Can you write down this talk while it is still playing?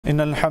إن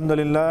الحمد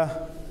لله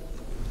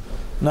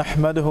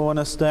نحمده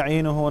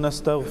ونستعينه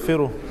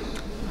ونستغفره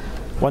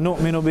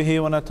ونؤمن به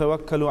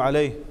ونتوكل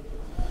عليه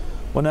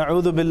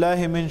ونعوذ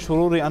بالله من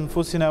شرور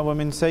أنفسنا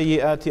ومن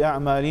سيئات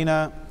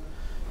أعمالنا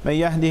من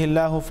يهده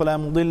الله فلا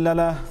مضل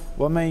له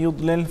ومن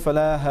يضلل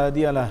فلا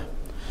هادي له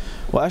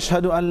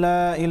وأشهد أن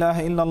لا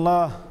إله إلا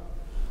الله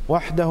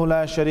وحده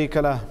لا شريك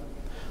له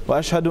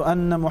وأشهد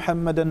أن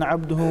محمدا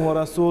عبده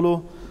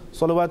ورسوله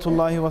صلوات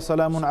الله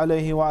وسلام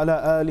عليه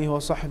وعلى آله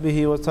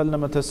وصحبه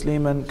وسلم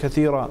تسليما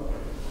كثيرا.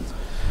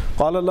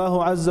 قال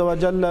الله عز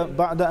وجل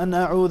بعد أن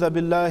أعوذ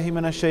بالله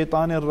من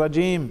الشيطان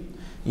الرجيم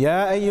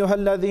يا أيها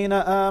الذين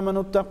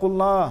آمنوا اتقوا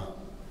الله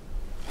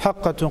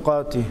حق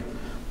تقاته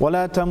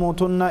ولا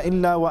تموتن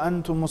إلا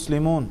وأنتم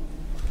مسلمون.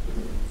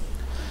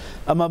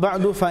 أما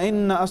بعد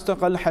فإن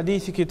أصدق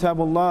الحديث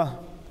كتاب الله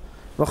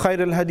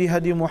وخير الهدي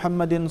هدي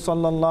محمد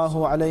صلى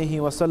الله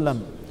عليه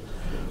وسلم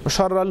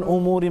وشر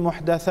الأمور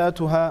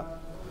محدثاتها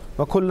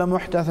وكل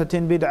محدثة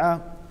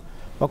بدعة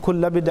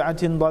وكل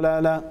بدعة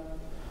ضلالة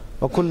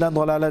وكل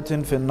ضلالة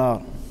في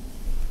النار.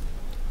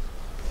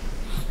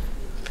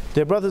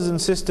 Dear brothers and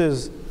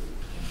sisters,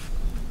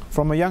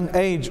 from a young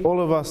age,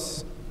 all of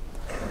us,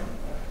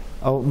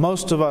 or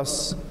most of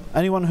us,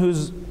 anyone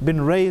who's been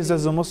raised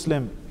as a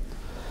Muslim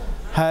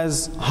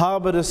has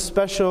harbored a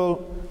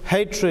special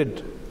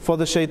hatred for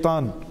the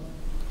Shaytaan.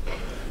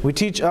 We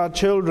teach our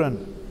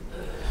children,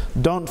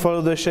 don't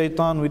follow the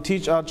Shaytaan. We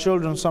teach our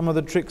children some of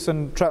the tricks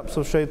and traps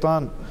of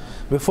Shaytaan.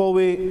 Before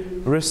we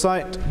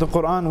recite the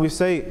Quran, we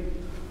say,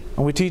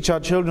 and we teach our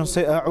children,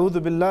 say,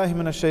 A'udhu billahi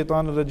minash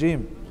shaitanir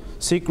rajim.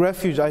 Seek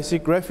refuge, I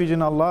seek refuge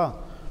in Allah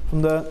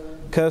from the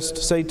cursed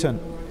Satan.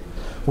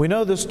 We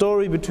know the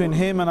story between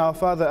him and our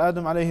father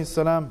Adam alayhi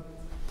salam,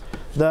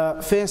 the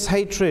fierce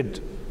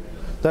hatred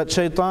that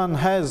Shaytaan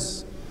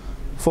has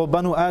for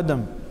Banu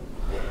Adam,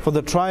 for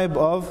the tribe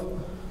of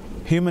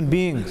human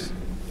beings.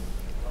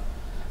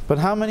 But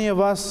how many of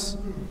us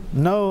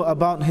know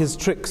about his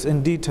tricks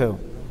in detail?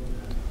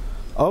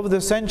 Over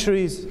the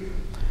centuries,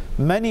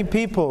 many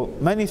people,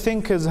 many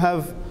thinkers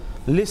have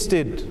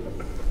listed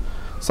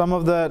some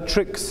of the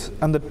tricks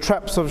and the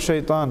traps of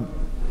Shaytaan,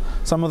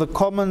 some of the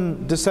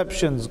common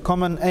deceptions,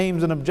 common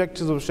aims and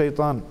objectives of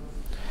Shaytaan.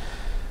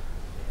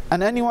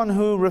 And anyone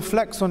who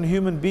reflects on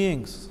human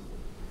beings,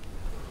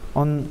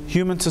 on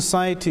human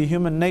society,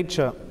 human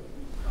nature,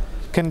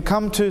 can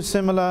come to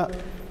similar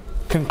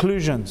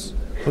conclusions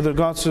with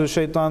regards to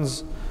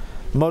Shaytaan's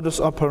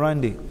modus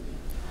operandi.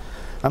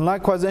 And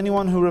likewise,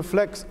 anyone who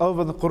reflects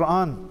over the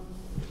Quran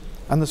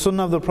and the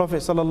Sunnah of the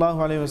Prophet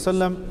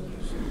ﷺ,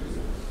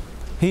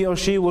 he or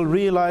she will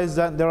realize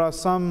that there are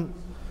some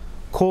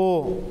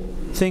core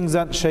things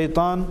that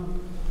Shaytaan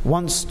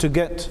wants to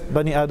get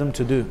Bani Adam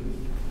to do.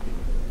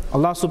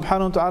 Allah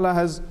subhanahu wa ta'ala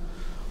has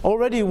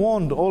already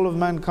warned all of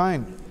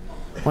mankind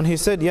when He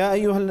said, Ya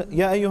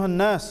ayyuhan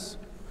nas,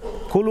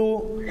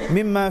 Kulu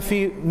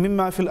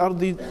mimma fil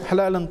ardi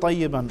halalan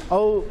tayyiban.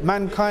 O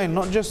mankind,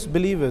 not just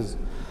believers,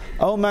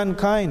 O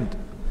mankind,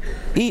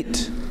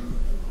 eat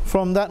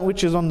from that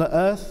which is on the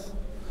earth,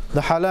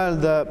 the halal,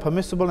 the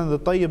permissible, and the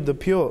tayyib, the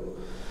pure.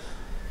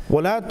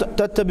 وَلَا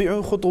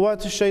تَتَّبِعُوا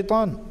خُطُوَاتِ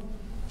الشَّيْطَانِ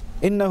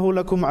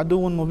إِنَّهُ لَكُمْ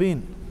عَدُوٌ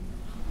مُبِينٌ.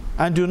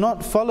 And do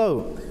not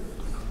follow,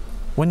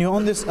 when you're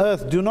on this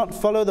earth, do not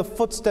follow the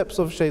footsteps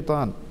of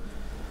Shaytaan,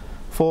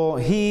 for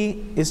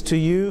he is to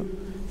you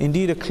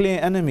indeed a clear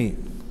enemy.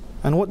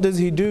 And what does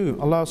he do?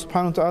 Allah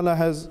subhanahu wa ta'ala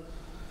has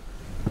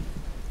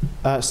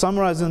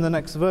summarized in the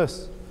next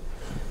verse.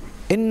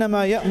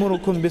 إِنَّمَا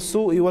يَأْمُرُكُمْ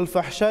بِالسُّوءِ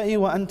وَالْفَحْشَاءِ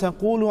وَأَن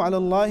تَقُولُوا عَلَى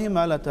اللَّهِ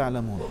مَا لَا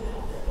تَعْلَمُونَ.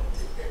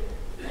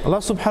 Allah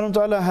subhanahu wa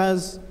ta'ala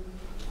has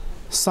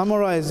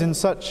summarized in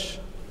such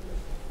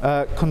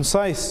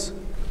concise,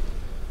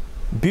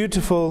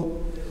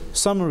 beautiful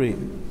summary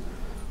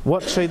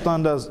what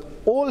Shaytaan does.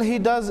 All he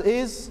does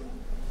is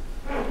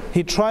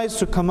he tries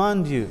to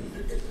command you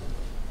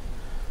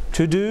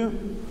to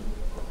do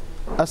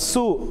a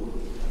su',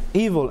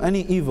 evil,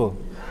 any evil,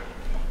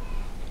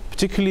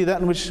 particularly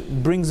that which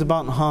brings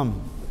about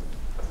harm.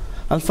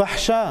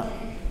 Al-fahsha,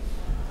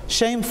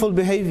 shameful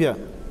behavior,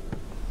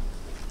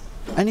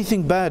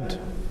 anything bad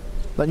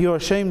that you are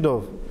ashamed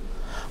of.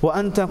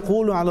 وَأَن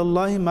تَقُولُوا عَلَى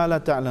اللَّهِ مَا لَا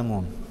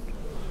تَعْلَمُونَ.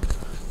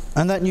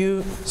 And that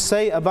you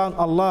say about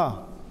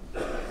Allah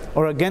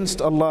or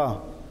against Allah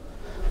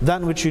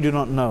that which you do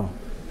not know.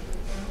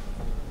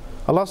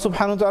 Allah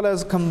subhanahu wa ta'ala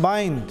has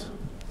combined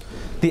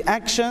the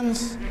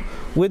actions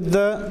with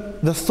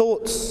the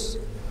thoughts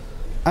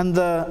and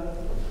the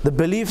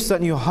beliefs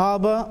that you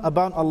harbor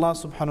about Allah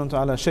subhanahu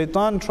wa ta'ala.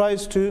 Shaytaan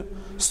tries to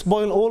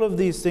spoil all of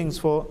these things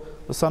for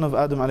the son of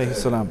Adam alayhi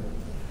salam.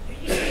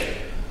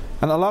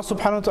 And Allah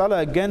subhanahu wa ta'ala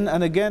again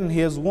and again, He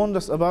has warned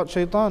us about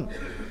Shaytaan.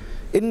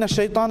 إِنَّ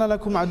الشَّيْطَانَ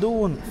لَكُمْ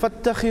عَدُوٌ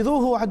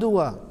فَاتَّخِذُوهُ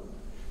عَدُوًا.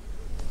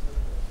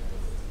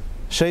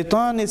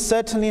 Shaytaan is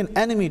certainly an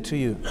enemy to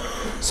you,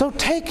 so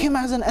take him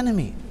as an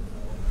enemy.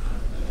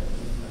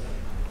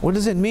 What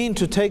does it mean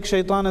to take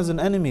Shaytaan as an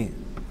enemy?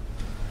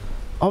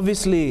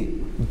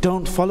 Obviously,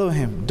 don't follow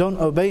him, don't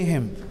obey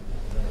him.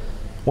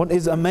 What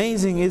is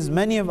amazing is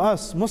many of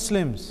us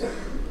Muslims,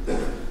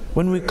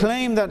 When we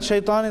claim that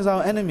Shaytaan is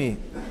our enemy,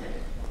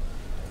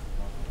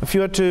 if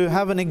you were to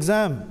have an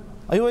exam,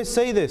 I always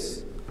say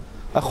this,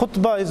 a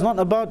khutbah is not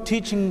about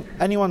teaching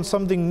anyone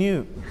something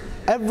new.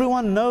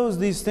 Everyone knows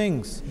these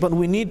things, but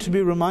we need to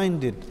be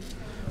reminded.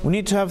 We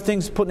need to have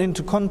things put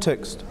into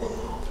context.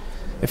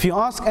 If you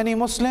ask any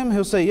Muslim,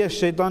 he'll say, yes,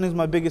 Shaytaan is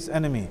my biggest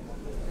enemy.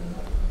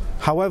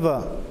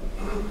 However,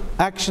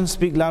 actions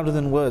speak louder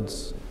than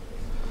words.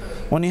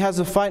 When he has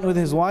a fight with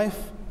his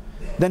wife,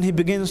 then he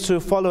begins to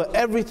follow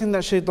everything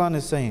that Shaytaan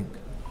is saying.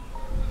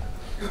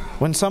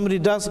 When somebody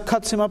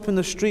cuts him up in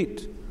the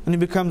street and he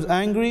becomes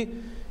angry,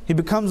 he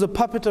becomes a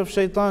puppet of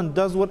Shaytaan,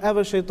 does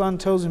whatever Shaytaan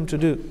tells him to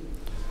do.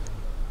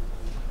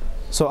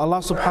 So Allah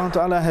subhanahu wa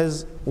ta'ala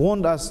has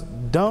warned us,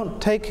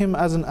 don't take him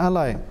as an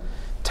ally,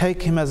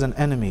 take him as an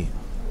enemy.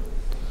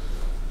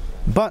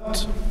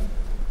 But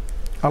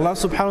Allah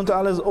subhanahu wa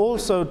ta'ala has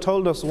also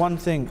told us one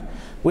thing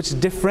which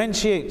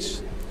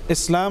differentiates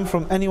Islam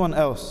from anyone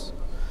else.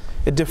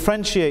 It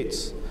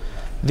differentiates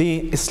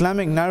the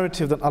Islamic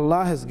narrative that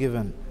Allah has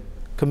given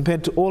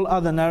compared to all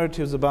other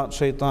narratives about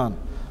Shaytaan.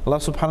 Allah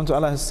subhanahu wa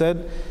ta'ala has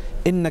said,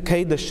 إِنَّ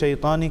كَيْدَ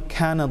الشَّيْطَانِ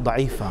كَانَ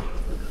ضَعِيفًا.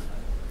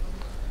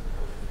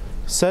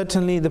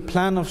 Certainly the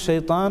plan of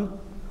Shaytaan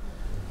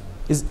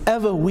is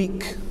ever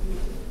weak.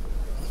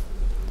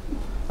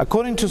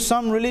 According to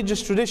some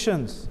religious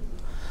traditions,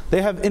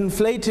 they have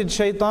inflated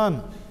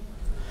Shaytaan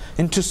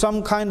into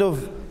some kind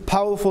of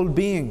powerful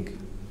being,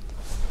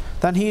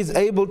 that he is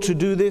able to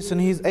do this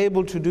and he is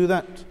able to do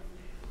that.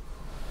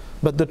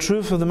 But the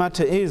truth of the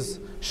matter is,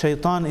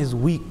 Shaytaan is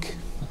weak.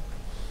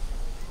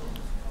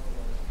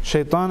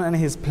 Shaytaan and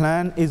his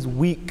plan is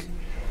weak,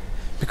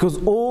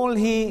 because all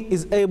he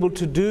is able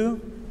to do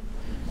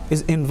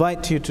is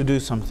invite you to do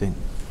something.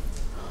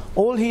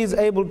 All he is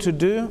able to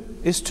do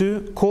is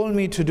to call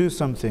me to do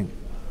something.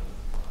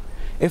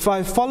 If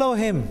I follow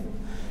him,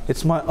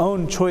 it's my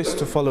own choice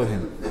to follow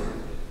him.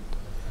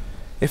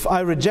 If I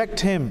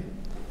reject him,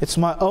 it's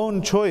my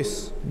own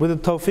choice, with the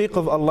tawfiq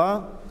of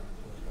Allah,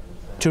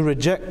 to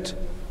reject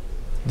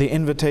the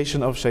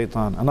invitation of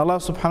Shaytaan. And Allah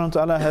subhanahu wa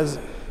ta'ala has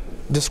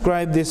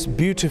described this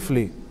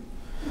beautifully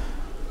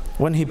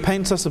when He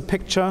paints us a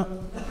picture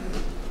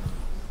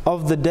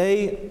of the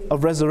day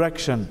of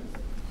resurrection,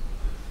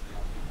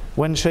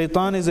 when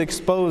Shaytaan is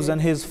exposed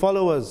and his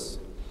followers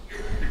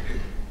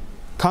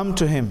come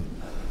to him.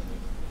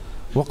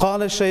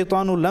 وَقَالَ الشَّيْطَانُ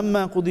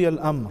لَمَّا قُضِيَ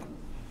الْأَمْرِ.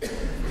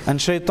 And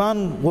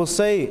Shaytaan will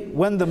say,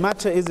 when the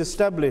matter is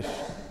established,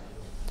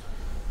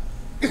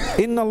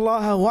 إِنَّ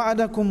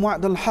اللَّهَ وَعَدَكُمْ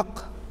وَعْدَ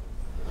الْحَقِّ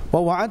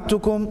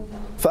وَوَعَدْتُكُمْ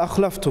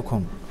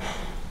فَأَخْلَفْتُكُمْ.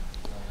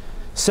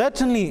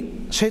 Certainly,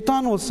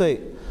 Shaytaan will say,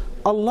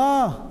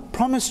 Allah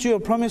promised you a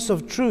promise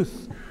of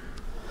truth,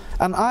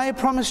 and I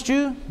promised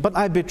you, but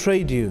I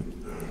betrayed you.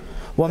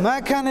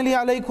 وَمَا كَانَ لِي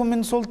عَلَيْكُمْ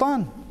مِنْ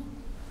سُلْطَانٍ.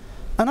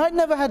 And I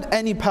never had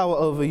any power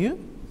over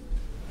you.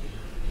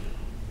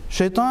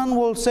 Shaytaan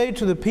will say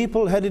to the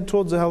people headed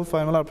towards the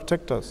hellfire, may Allah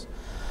protect us,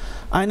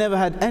 I never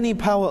had any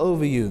power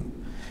over you,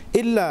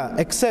 إِلَّا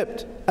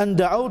except أَن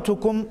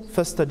دَعَوْتُكُمْ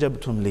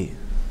فَاسْتَجَبْتُمْ لِي.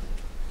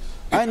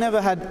 I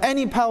never had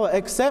any power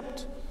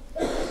except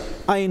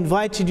I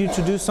invited you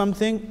to do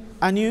something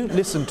and you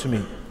listened to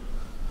me.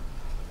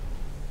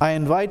 I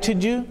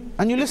invited you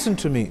and you listened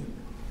to me.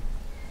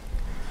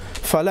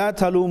 فَلَا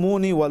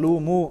تَلُومُونِي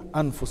وَلُومُوا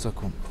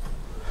أَنفُسَكُمْ.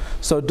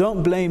 So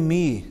don't blame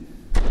me,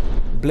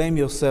 blame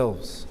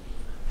yourselves.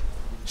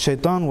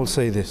 Shaytaan will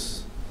say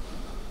this.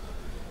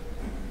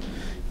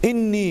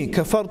 إِنِّي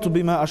كَفَرْتُ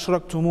بِمَا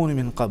أَشْرَكْتُمُونِ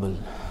مِنْ قَبْلِ.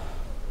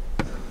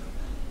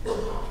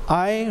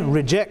 I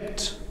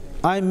reject,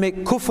 I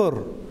make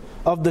kufr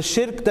of the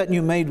shirk that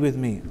you made with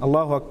me.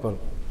 Allahu Akbar.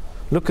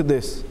 Look at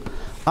this.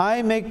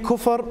 I make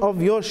kufr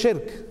of your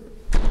shirk.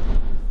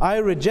 I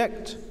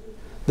reject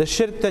the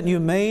shirk that you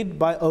made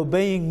by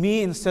obeying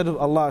me instead of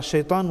Allah.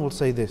 Shaytaan will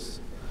say this.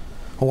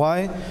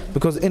 Why?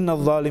 Because إِنَّ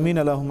الظَّالِمِينَ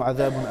لَهُمْ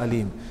عَذَابٌ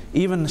أَلِيمٌ.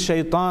 Even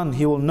Shaytaan,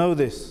 he will know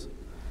this.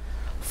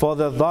 For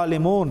the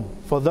dhalimun,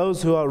 for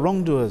those who are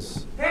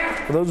wrongdoers,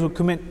 for those who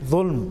commit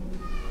dhulm,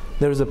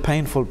 there is a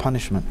painful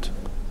punishment.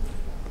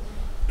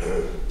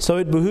 So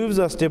it behooves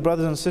us, dear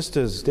brothers and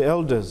sisters, the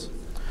elders,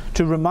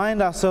 to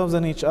remind ourselves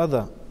and each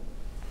other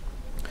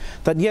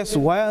that yes,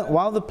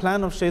 while the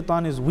plan of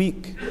Shaytaan is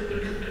weak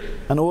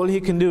and all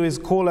he can do is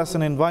call us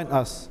and invite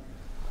us,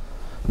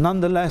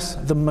 nonetheless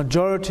the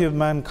majority of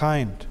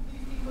mankind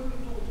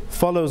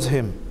follows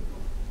him,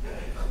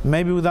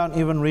 maybe without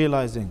even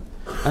realizing.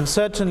 And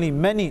certainly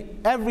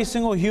every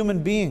single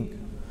human being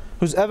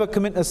who's ever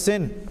committed a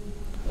sin,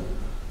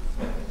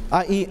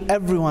 i.e.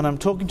 everyone, I'm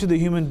talking to the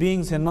human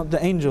beings here, not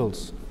the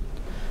angels.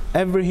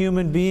 Every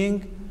human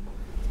being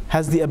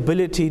has the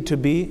ability to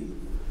be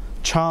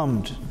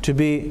charmed, to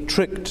be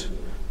tricked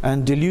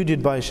and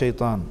deluded by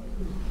Shaytaan.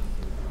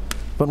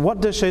 But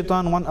what does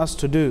Shaytaan want us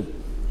to do?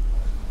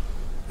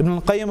 Ibn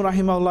al-Qayyim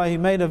rahimahullah, he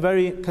made a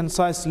very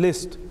concise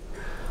list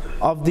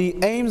of the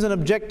aims and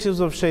objectives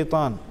of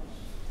Shaytaan.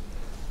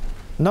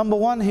 Number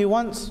one, he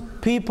wants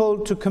people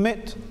to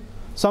commit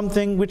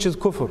something which is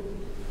kufr,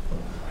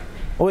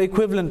 or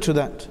equivalent to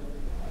that.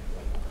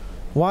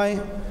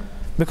 Why?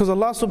 Because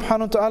Allah subhanahu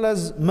wa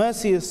ta'ala's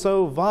mercy is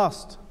so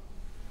vast.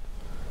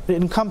 It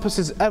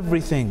encompasses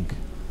everything.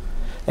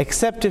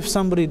 Except if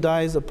somebody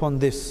dies upon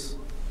this.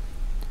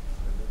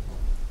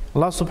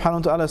 Allah subhanahu wa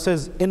ta'ala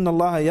says, إِنَّ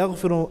اللَّهَ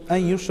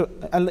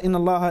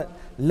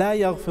لَا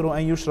يَغْفِرُ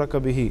أَن يُشْرَكَ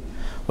بِهِ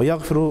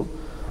وَيَغْفِرُ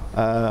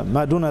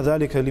مَا دُونَ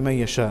ذَلِكَ لِمَن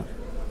يَشَاءُ.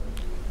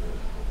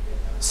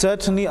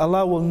 Certainly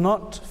Allah will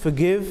not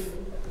forgive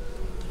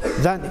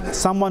that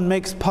someone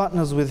makes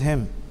partners with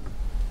Him.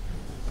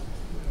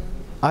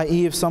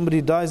 I.e., if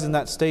somebody dies in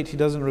that state, he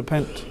doesn't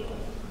repent.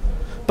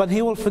 But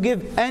He will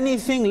forgive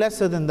anything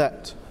lesser than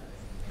that.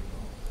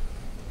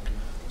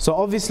 So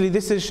obviously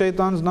this is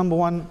Shaytan's number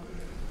one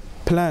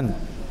plan.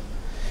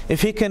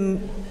 If he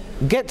can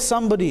get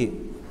somebody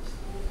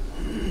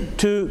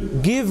to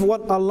give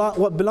what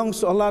belongs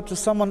to Allah to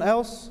someone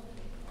else,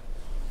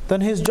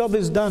 then his job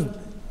is done.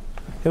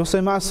 He will say,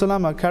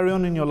 Ma'as-salama, carry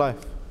on in your life.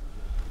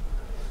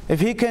 If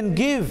he can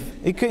give,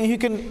 he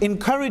can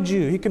encourage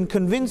you, he can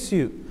convince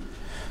you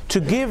to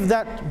give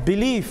that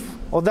belief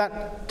or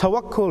that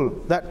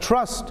tawakkul, that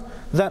trust,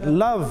 that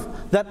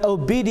love, that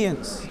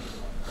obedience,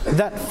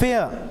 that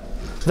fear,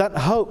 that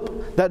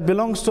hope that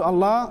belongs to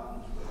Allah,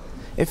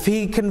 if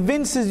he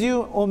convinces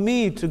you or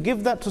me to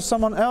give that to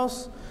someone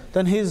else,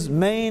 then his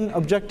main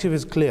objective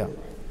is clear.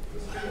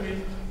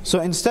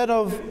 So instead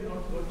of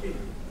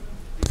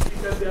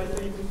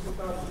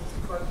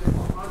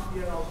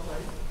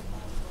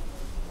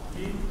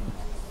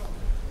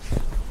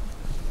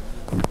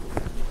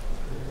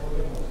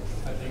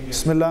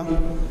Bismillah,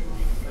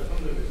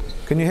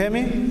 can you hear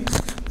me?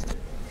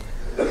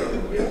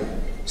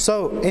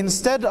 So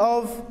instead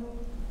of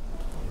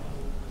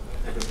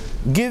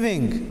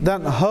giving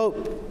that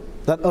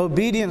hope, that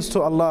obedience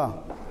to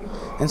Allah,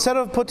 instead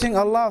of putting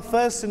Allah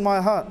first in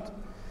my heart,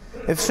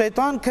 if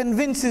Shaytan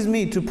convinces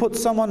me to put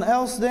someone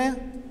else there,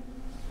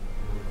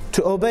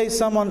 to obey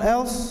someone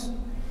else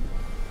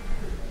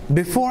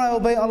before I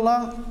obey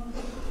Allah,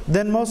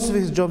 then most of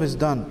his job is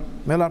done.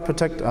 May Allah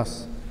protect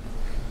us.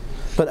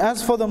 But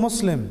as for the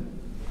Muslim,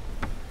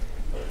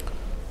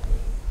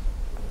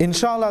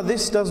 inshallah,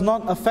 this does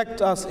not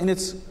affect us in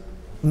its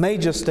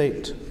major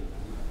state.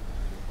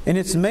 In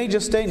its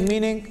major state,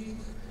 meaning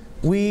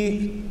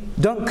we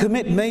don't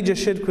commit major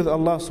shirk with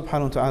Allah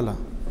subhanahu wa ta'ala.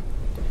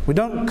 We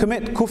don't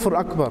commit kufr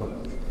akbar.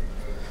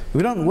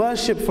 We don't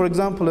worship, for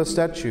example, a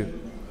statue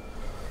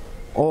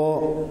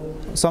or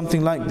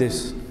something like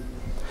this.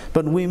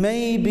 But we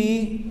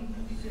may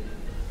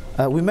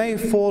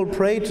fall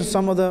prey to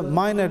some of the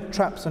minor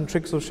traps and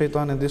tricks of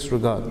Shaytan in this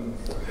regard.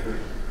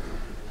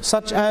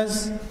 Such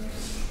as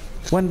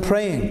when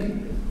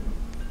praying.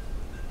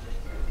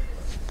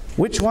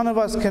 Which one of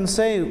us can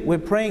say we're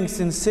praying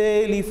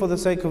sincerely for the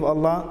sake of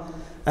Allah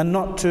and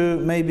not to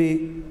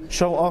maybe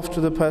show off to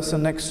the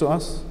person next to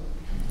us?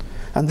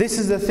 And this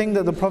is the thing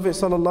that the Prophet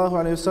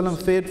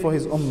ﷺ feared for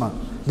his ummah,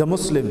 the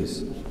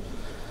Muslims.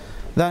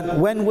 That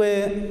when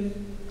we're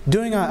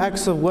doing our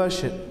acts of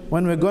worship,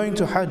 when we're going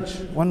to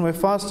Hajj, when we're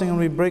fasting and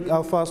we break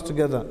our fast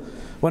together,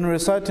 when we're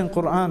reciting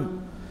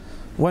Quran,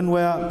 when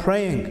we're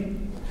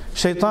praying,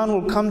 Shaytan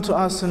will come to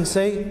us and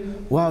say,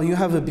 wow, you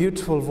have a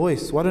beautiful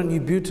voice, why don't you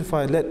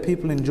beautify it, let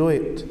people enjoy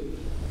it?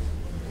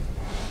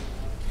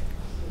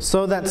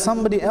 So that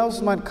somebody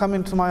else might come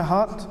into my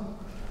heart.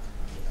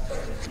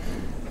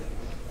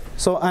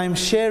 So I'm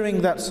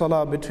sharing that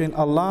salah between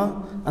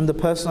Allah and the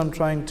person I'm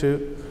trying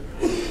to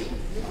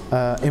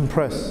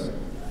impress.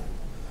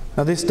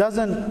 Now this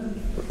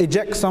doesn't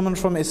eject someone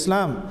from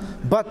Islam,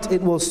 but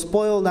it will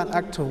spoil that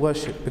act of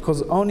worship,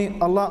 because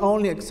Allah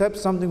only accepts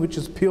something which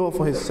is pure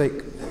for His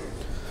sake.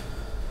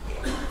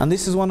 And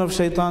this is one of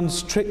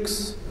Shaytan's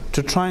tricks,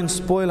 to try and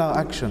spoil our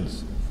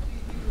actions,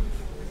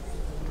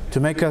 to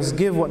make us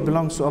give what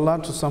belongs to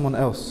Allah to someone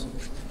else.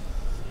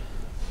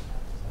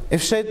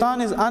 If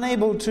Shaytan is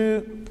unable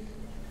to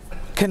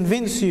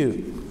convince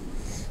you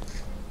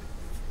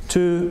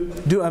to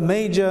do a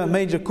major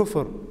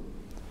kufr,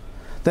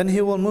 then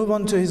he will move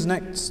on to his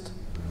next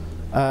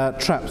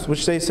traps,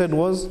 which they said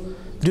was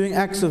doing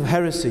acts of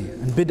heresy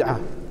and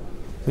bid'ah.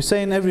 We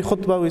say in every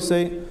khutbah, we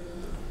say,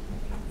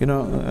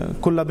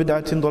 kulla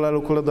bid'atin dalal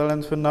kulla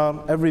dalalan fin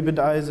nar. Every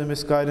bid'ah is a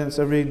misguidance,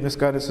 every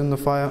misguidance in the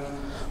fire.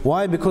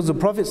 Why? Because the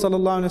Prophet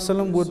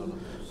ﷺ would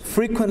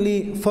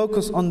frequently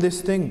focus on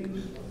this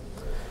thing.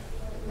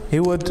 He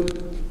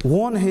would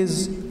warn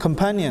his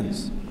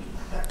companions.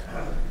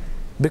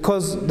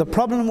 Because the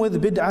problem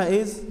with bid'ah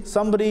is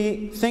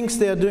somebody thinks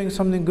they are doing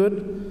something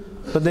good,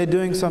 but they're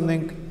doing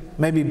something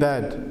maybe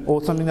bad,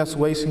 or something that's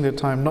wasting their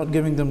time, not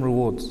giving them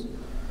rewards.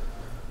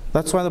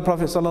 That's why the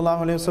Prophet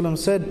ﷺ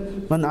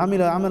said, "Man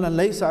amila amalan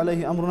laysa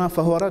alayhi amruna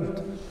fahuwa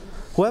rad."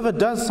 Whoever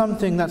does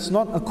something that's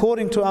not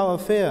according to our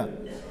affair,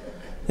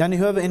 yani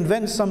whoever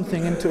invents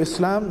something into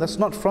Islam that's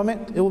not from it,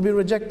 it will be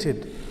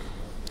rejected.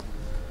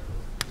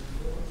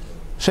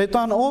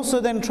 Shaitan also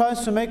then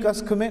tries to make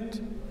us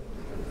commit,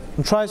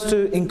 and tries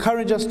to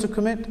encourage us to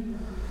commit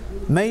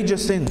major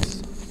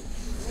sins.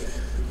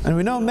 And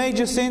we know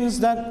major sins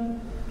that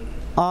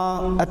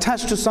are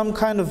attached to some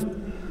kind of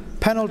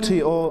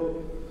penalty or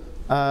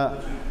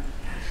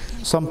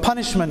some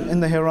punishment in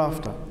the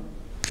hereafter,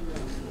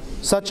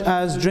 such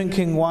as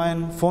drinking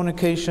wine,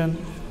 fornication,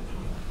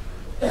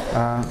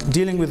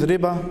 dealing with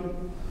riba,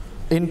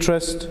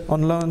 interest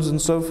on loans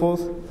and so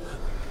forth.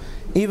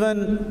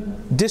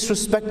 Even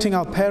disrespecting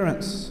our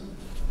parents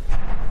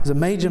is a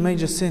major,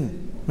 major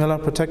sin. May Allah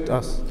protect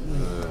us.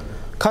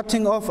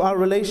 Cutting off our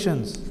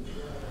relations.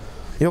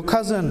 Your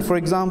cousin, for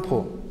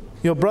example,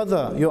 your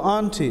brother, your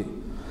auntie,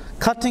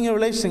 cutting your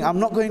relation, I'm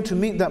not going to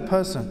meet that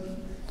person.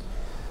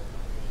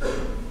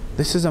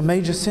 This is a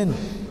major sin.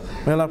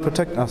 May Allah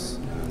protect us.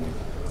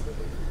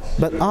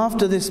 But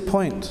after this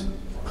point,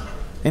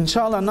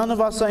 inshallah, none of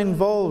us are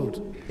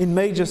involved in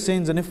major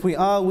sins, and if we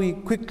are, we're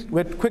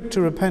quick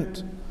to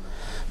repent.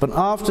 But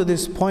after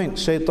this point,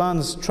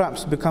 Shaytan's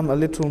traps become a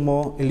little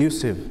more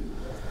elusive,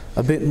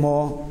 a bit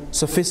more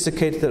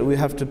sophisticated, that we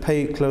have to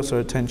pay closer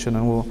attention,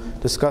 and we'll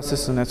discuss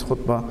this in the next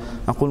khutbah.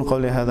 أقول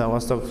قولي هذا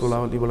وأستغفر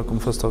الله لي ولكم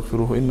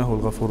فاستغفروه إنه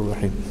الغفور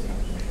الرحيم.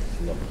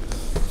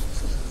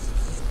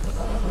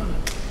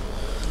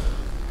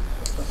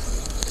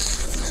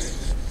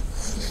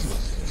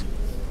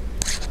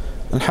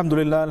 الحمد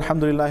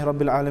لله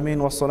رب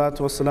العالمين والصلاة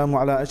والسلام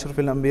على أشرف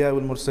الأنبياء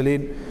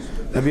والمرسلين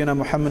نبينا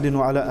محمد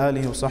وعلى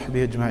آله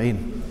وصحبه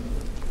أجمعين.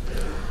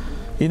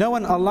 You know,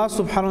 when Allah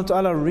subhanahu wa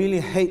ta'ala really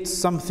hates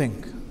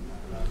something,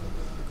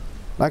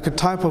 like a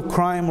type of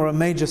crime or a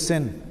major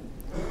sin,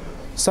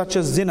 such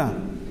as zina,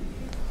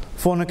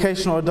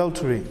 fornication or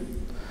adultery,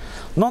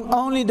 not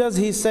only does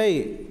He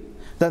say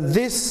that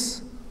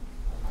this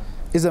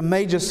is a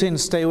major sin,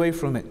 stay away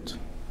from it.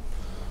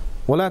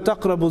 وَلَا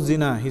تَقْرَبُوا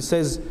الزِّنَا. He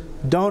says,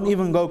 don't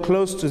even go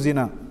close to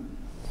zina.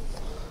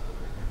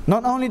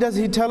 Not only does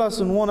He tell us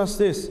and warn us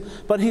this,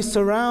 but He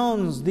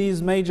surrounds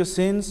these major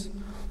sins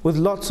with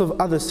lots of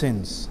other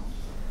sins,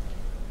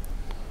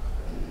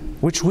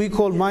 which we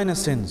call minor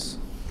sins.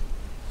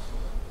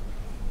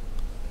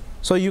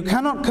 So you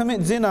cannot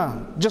commit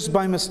zina just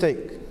by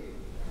mistake.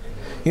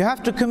 You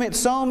have to commit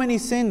so many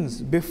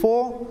sins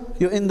before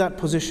you're in that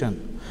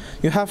position.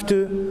 You have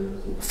to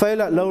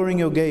fail at lowering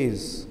your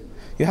gaze.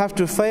 You have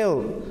to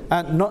fail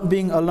at not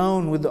being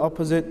alone with the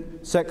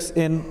opposite sex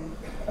in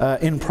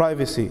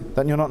privacy,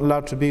 that you're not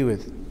allowed to be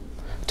with.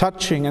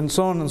 Touching and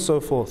so on and so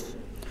forth.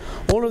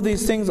 All of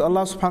these things,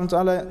 Allah subhanahu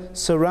wa ta'ala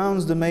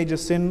surrounds the major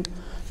sin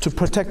to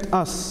protect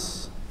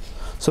us,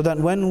 so that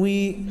when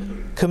we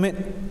commit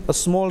a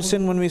small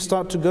sin, when we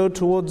start to go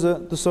towards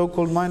the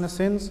so-called minor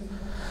sins,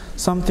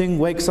 something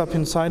wakes up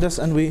inside us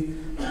and we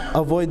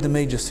avoid the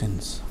major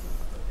sins.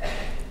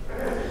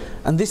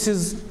 And this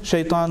is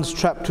Shaytan's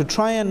trap, to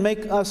try and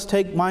make us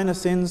take minor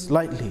sins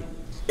lightly.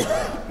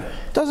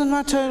 Doesn't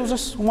matter,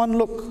 just one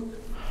look.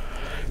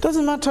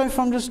 Doesn't matter if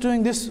I'm just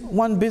doing this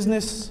one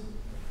business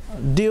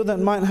deal that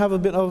might have a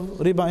bit of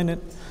riba in it.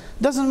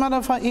 Doesn't matter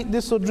if I eat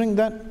this or drink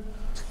that.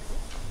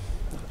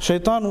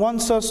 Shaytan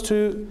wants us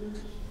to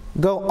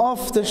go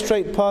off the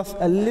straight path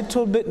a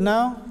little bit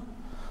now,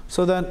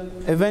 so that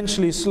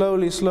eventually,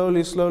 slowly,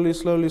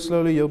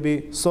 you'll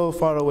be so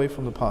far away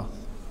from the path.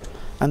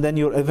 And then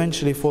you'll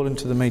eventually fall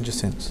into the major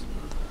sins.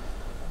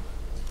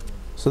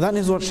 So that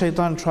is what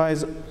Shaytan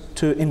tries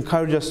to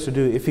encourage us to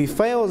do. If he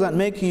fails at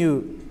making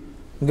you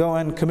go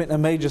and commit a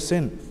major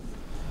sin,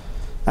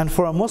 and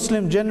for a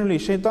Muslim generally,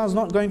 Shaytan's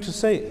not going to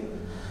say,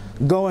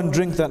 go and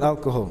drink that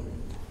alcohol.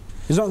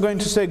 He's not going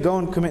to say, go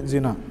and commit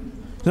zina.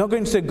 He's not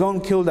going to say, go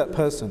and kill that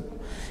person.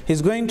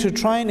 He's going to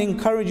try and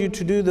encourage you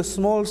to do the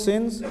small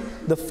sins,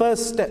 the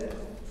first step.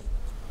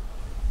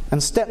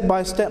 And step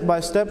by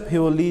step, he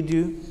will lead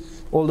you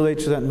all the way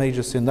to that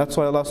major sin. That's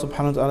why Allah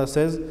subhanahu wa ta'ala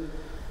says,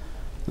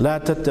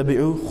 لا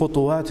تتبعوا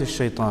خطوات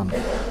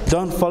الشيطان.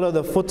 Don't follow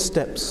the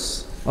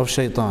footsteps of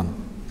Shaytan.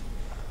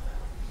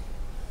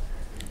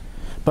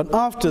 But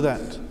after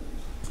that,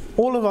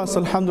 all of us,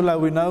 alhamdulillah,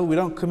 we know we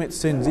don't commit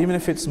sins, even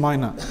if it's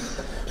minor.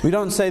 We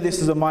don't say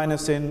this is a minor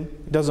sin,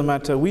 it doesn't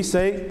matter. We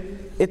say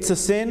it's a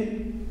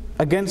sin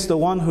against the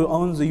one who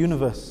owns the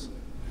universe,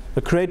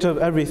 the creator of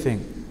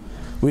everything.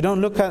 We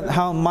don't look at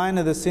how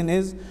minor the sin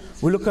is,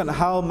 we look at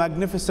how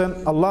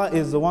magnificent Allah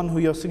is, the one who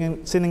you're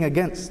sinning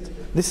against.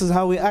 This is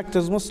how we act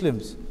as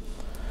Muslims.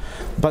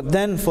 But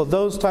then for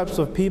those types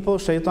of people,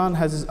 Shaytan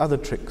has his other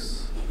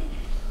tricks.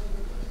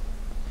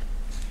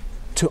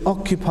 To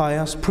occupy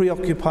us,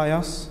 preoccupy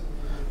us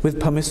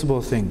with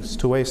permissible things,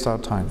 to waste our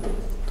time.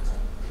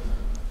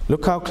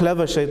 Look how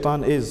clever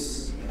Shaytan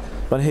is,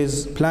 but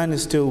his plan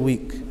is still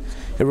weak.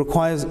 It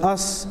requires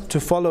us to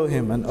follow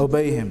him and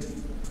obey him.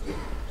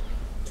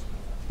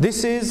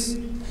 This is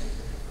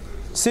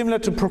similar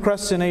to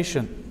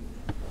procrastination,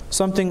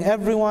 something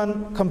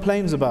everyone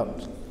complains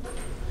about.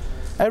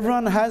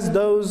 Everyone has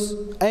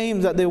those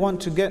aims that they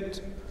want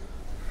to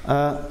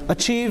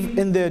achieve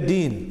in their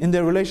deen, in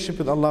their relationship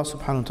with Allah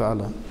subhanahu wa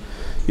ta'ala.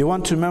 You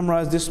want to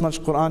memorize this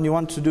much Quran, you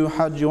want to do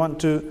Hajj, you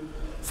want to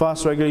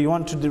fast regularly, you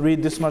want to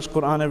read this much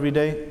Quran every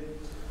day.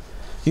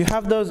 You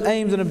have those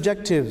aims and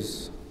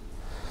objectives,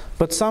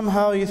 but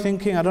somehow you're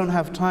thinking, I don't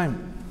have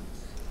time.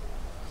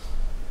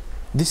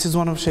 This is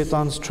one of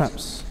Shaytan's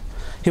traps.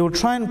 He will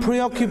try and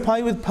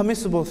preoccupy with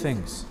permissible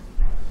things.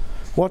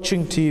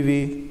 Watching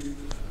TV,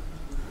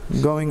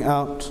 going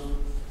out,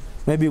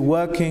 maybe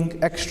working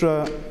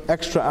extra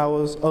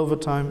hours,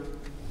 overtime.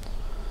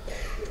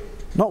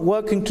 Not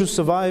working to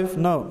survive,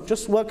 no,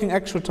 just working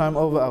extra time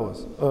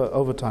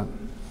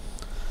overtime.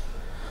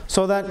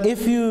 So that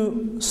if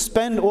you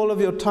spend all of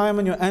your time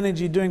and your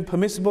energy doing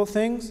permissible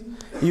things,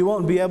 you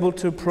won't be able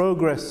to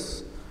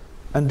progress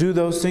and do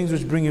those things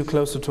which bring you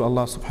closer to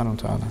Allah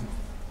subhanahu wa ta'ala.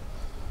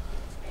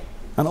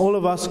 And all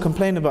of us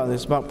complain about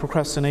this, about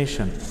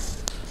procrastination.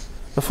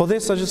 But for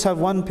this, I just have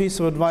one piece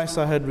of advice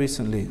I heard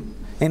recently.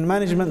 In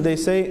management, they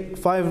say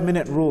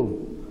 5-minute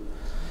rule.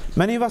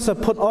 Many of us are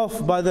put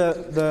off by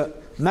the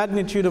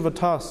magnitude of a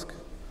task.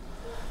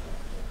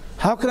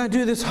 How can I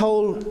do this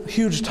whole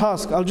huge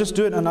task? I'll just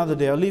do it another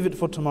day. I'll leave it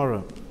for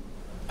tomorrow.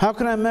 How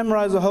can I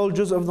memorize a whole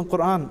juz of the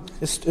Quran?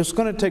 It's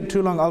going to take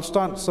too long. I'll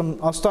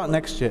start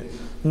next year.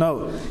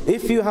 No.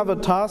 If you have a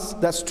task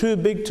that's too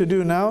big to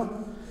do now,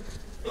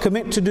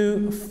 commit to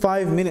do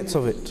 5 minutes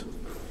of it.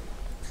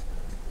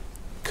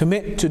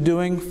 Commit to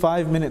doing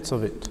 5 minutes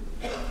of it.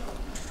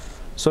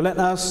 So let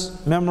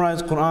us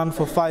memorize Quran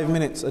for 5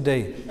 minutes a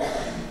day.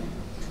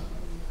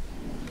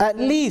 At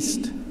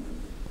least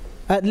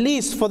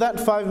for that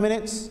 5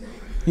 minutes,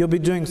 you'll be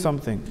doing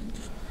something.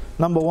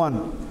 Number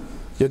one,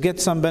 you'll get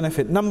some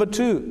benefit. Number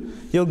two,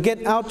 you'll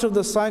get out of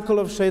the cycle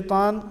of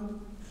Shaytaan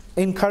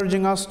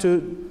encouraging us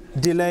to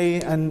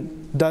delay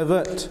and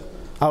divert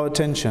our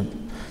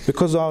attention.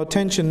 Because our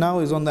attention now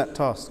is on that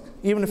task,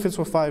 even if it's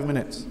for 5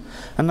 minutes.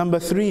 And number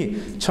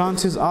three,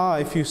 chances are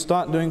if you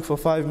start doing for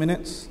 5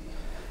 minutes,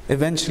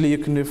 eventually you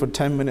can do it for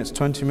 10 minutes,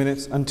 20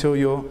 minutes, until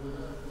your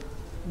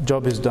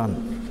job is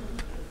done.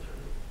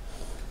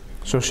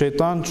 So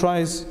Shaytaan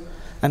tries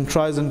and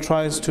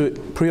tries to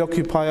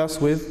preoccupy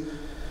us with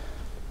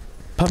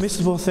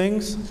permissible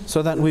things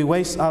so that we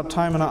waste our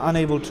time and are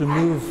unable to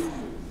move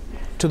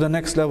to the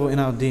next level in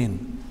our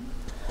deen.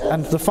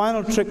 And the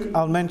final trick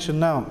I'll mention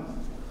now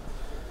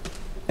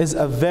is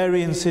a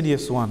very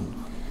insidious one.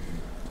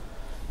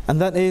 And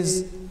that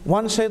is,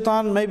 one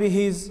Shaytaan, maybe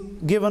he's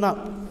given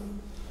up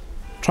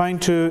trying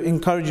to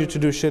encourage you to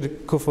do shirk,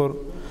 kufr.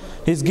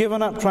 He's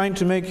given up trying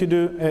to make you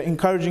do,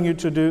 encouraging you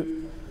to do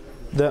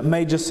the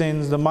major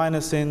sins, the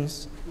minor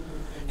sins.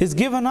 He's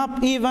given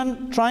up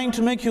even trying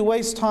to make you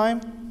waste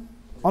time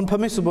on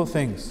permissible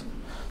things.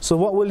 So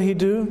what will he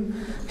do?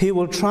 He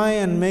will try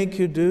and make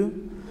you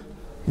do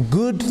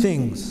good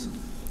things.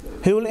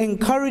 He will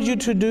encourage you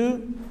to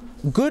do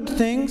good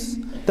things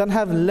that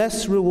have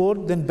less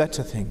reward than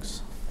better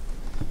things.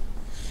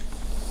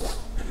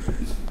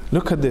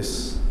 Look at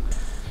this.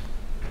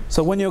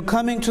 So when you're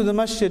coming to the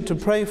masjid to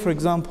pray, for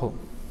example,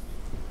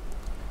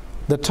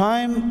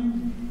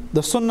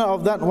 the sunnah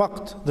of that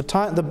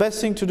waqt, the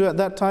best thing to do at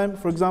that time,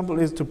 for example,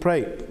 is to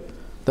pray.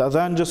 The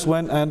adhan just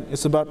went and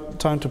it's about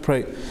time to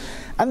pray.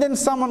 And then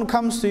someone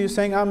comes to you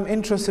saying, I'm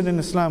interested in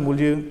Islam, will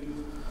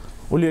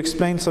you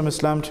explain some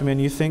Islam to me?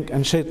 And you think,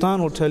 and Shaytaan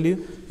will tell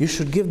you, you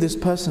should give this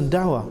person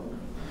da'wah.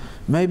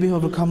 Maybe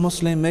he'll become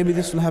Muslim, maybe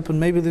this will happen,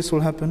 maybe this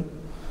will happen.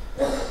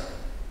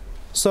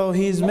 So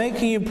he's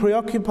making you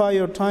preoccupy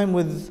your time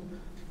with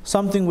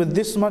something with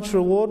this much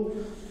reward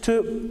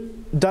to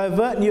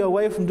divert you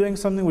away from doing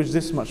something with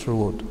this much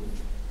reward.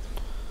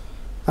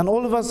 And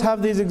all of us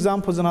have these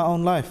examples in our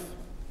own life.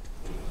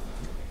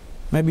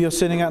 Maybe you're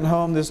sitting at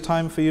home, there's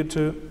time for you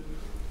to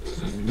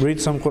read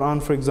some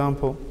Quran, for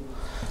example.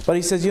 But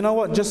he says, you know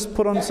what, just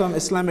put on some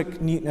Islamic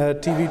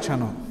TV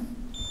channel.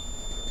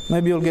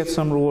 Maybe you'll get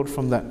some reward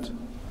from that.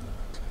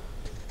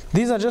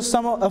 These are just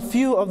a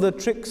few of the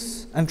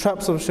tricks and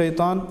traps of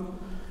Shaytaan.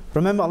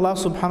 Remember, Allah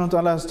subhanahu wa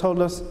ta'ala has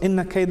told us,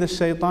 إِنَّ كَيْدَ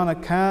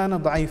الشَّيْطَانَ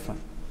كَانَ ضَعِيفًا.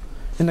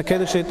 إِنَّ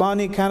كَيْدَ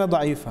الشَّيْطَانِ كَانَ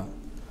ضَعِيفًا.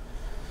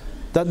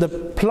 That the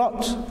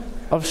plot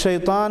of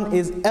Shaytaan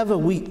is ever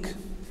weak.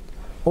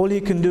 All he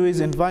can do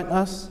is invite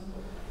us,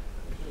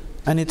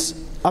 and it's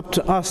up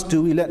to us,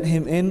 do we let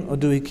him in or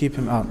do we keep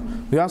him out?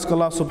 We ask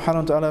Allah subhanahu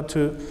wa ta'ala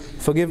to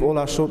forgive all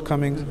our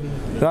shortcomings.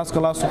 We ask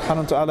Allah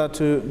subhanahu wa ta'ala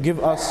to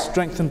give us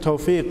strength and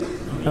tawfiq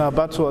in our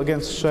battle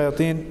against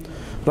shayateen.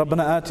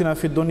 ربنا آتنا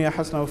في الدنيا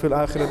حسنة وفي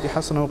الآخرة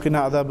حسنة وقنا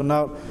عذاب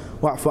النار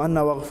واعف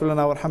عنا واغفر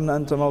لنا وارحمنا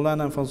أنت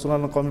مولانا فانصرنا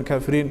على القوم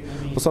الكافرين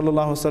وصلى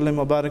الله وسلم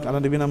وبارك على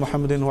نبينا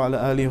محمد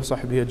وعلى آله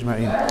وصحبه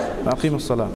أجمعين. أقيموا الصلاة.